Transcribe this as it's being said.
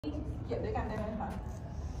เขียนด้วยกันได้ไหมคะ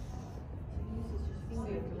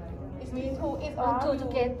It means two is two all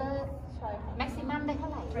together ใช่ค่ะ maximum ได้เท่า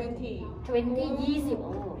ไหร่ 20 20 โ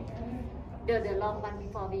อ้ the long one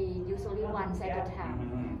before we usually one at a time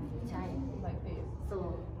ใช่ like this so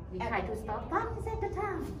we try to stop one at a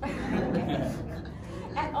time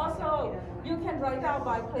and also you can write down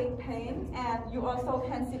by click pen and you also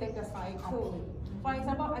can select the size too for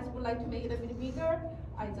example I would like to make it a bit bigger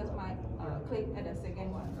I just might click at the second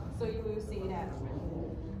one so you will see that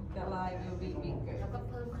the line will be bigger แล้วก็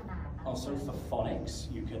เพิ่มขนาด Also for phonics,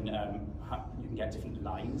 you can get different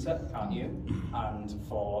lines up, can't you? And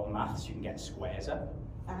for maths, you can get squares up.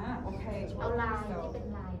 Okay เอาลายที่เป็น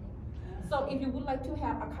ลาย so if you would like to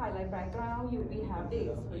have a highlight background you will have this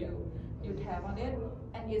for you you tap on it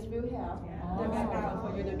and it will have the background for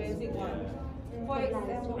you the basic one for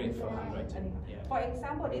example Great for handwriting. Yeah. for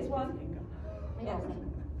example this one ไม่ออก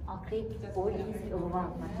อ๋อคลิกโอ้ย easy โอ้ว้าว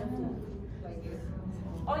มันก็คือ like this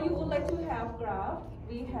or you would like to have graph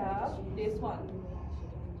we have this one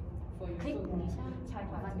for you คลิก to ใช่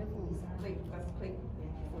ค่ะ wonderful click just click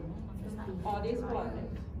or this one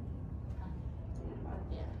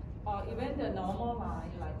or even the normal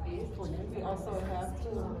line like this we also have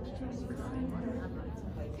two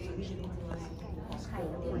like this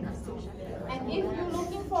and if you're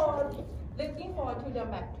looking for to the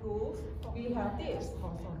map tools we have this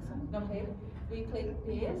okay we click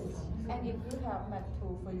this and it will have map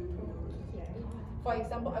tool for you to use for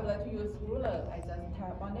example I would like to use ruler I just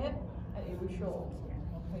tap on it and it will show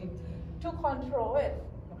okay to control it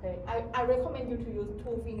okay I recommend you to use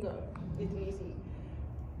two fingers it's easy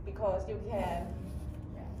because you can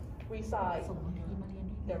resize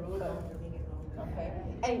the ruler okay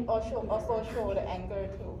and also show the angle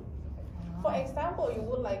too for example you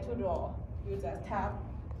would like to draw you just tap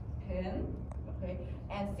pen okay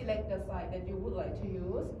and select the side that you would like to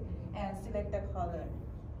use and select the color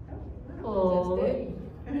oh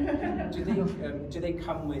Do they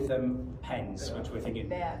come with pens, which we're thinking?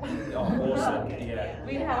 That. Oh, awesome! Yeah.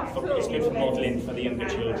 We have It's good for modelling for the younger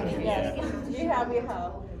children. Yes, Yeah. we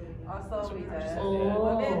have. Also, we just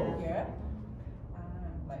here,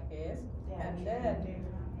 like this, and then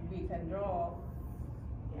we can draw.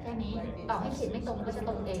 แค่นี้ต่อให้เขียนไม่ตรงก็จะต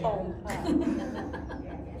รงเอง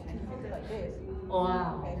like this.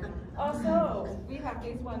 Wow. Okay. Also, we have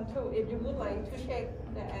this one too. If you would like to check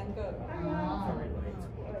the angle,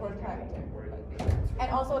 protector like this. And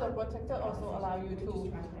also the protector also allow you to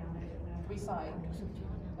resize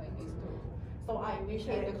like this too. So I will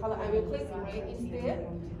change the color. I will click gray instead,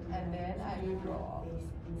 and then I will draw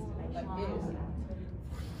like this.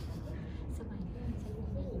 สมัยนี้ใช้ยัง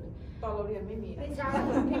ไม่อยู่ ตอนเราเรียนไม่มีนะ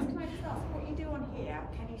What you do on here,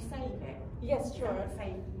 can you save it? Yes, sure.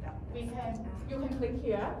 Save that. You can click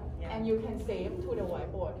here and you can save to the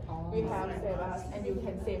whiteboard. We have save as and you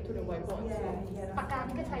can save to the whiteboard. ปากกา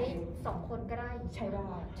นี่ก็ใช้2 คนก็ได้ ใช้ได้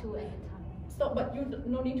two at a time So, but you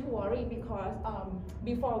no need to worry because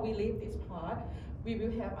before we leave this part, we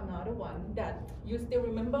will have another one that you still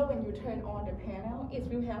remember when you turn on the panel. It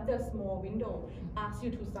will have the small window ask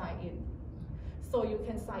you to sign in. So you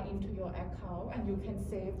can sign into your account and you can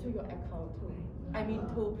save to your account too. I mean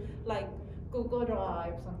to like Google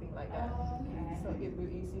Drive, something like that. So it will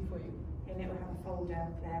be easy for you. And it will have a folder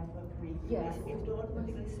there for previous. Yes. It will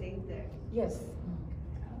automatically save it. Yes.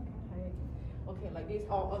 Okay, like this.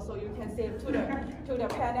 Or also you can save to the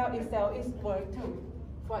panel itself. It work too.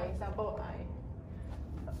 For example,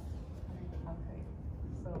 okay,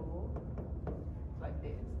 so like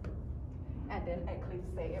this, and then I click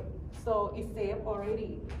save. So it's saved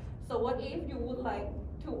already. So what if you would like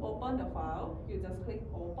to open the file? You just click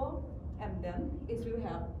open, and then it will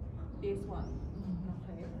have this one.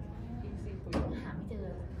 Okay, easy for you. หาไม่เจ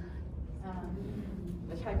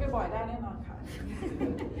อ ใช้บ่อยๆได้แน่นอนค่ะ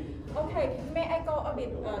Okay, may I go a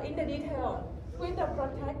bit in the detail? With the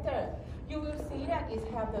protector, you will see that it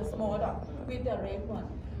have the small dot with the red one.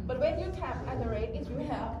 But when you tap at the red, it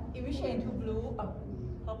will change to blue,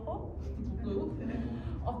 purple, blue,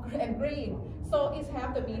 and green. So it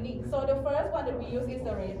have the meaning. So the first one that we use is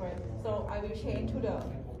the red. So I will change to the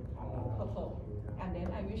purple, and then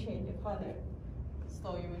I will change the color. So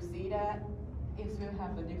you will see that it will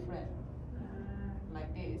have a different.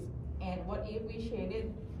 Like this. And what if we change it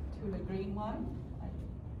to the green one?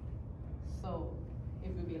 So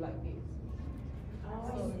it will be like this. Oh,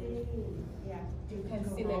 I see. Yeah. You can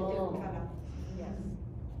select the color. Yes,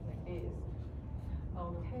 like this.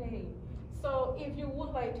 Okay. So if you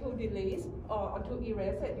would like to delete or to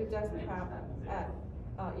erase it, you just tap at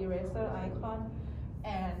eraser icon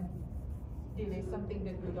and delete something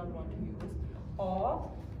that you don't want to use. Or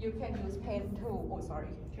you can use pen tool. Oh, sorry.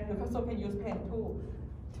 You also can use pen tool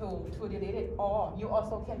to delete it, or you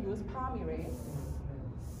also can use palm erase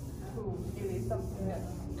to delete something.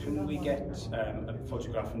 Can we get a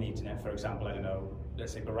photograph from the internet, for example, I don't know,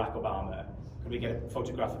 let's say Barack Obama? Could we get a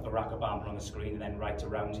photograph of Barack Obama on the screen and then write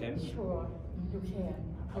around him? Sure, you can.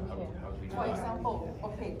 How do we do For that? example,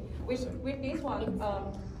 okay, with this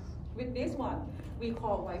one, we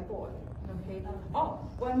call whiteboard. Okay. Oh,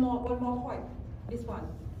 one more point. This one,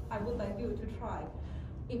 I would like you to try.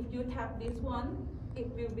 If you tap this one, it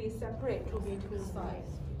will be separate to be two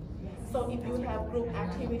sides. So if you have group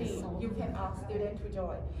activity, you can ask students to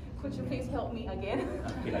join. Could you please help me again?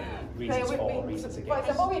 Be like Play reasons with for, me. reasons against. For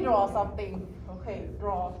example, we draw something. Okay,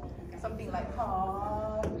 draw something like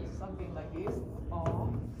heart, something like this.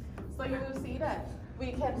 Or so you will see that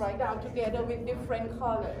we can write down together with different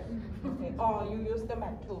colors. Okay. Or you use the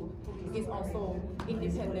mat tool. It's also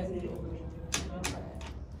independent.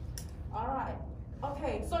 All right.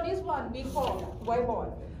 Okay, so this one we call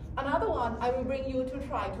whiteboard. Another one I will bring you to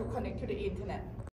try to connect to the internet.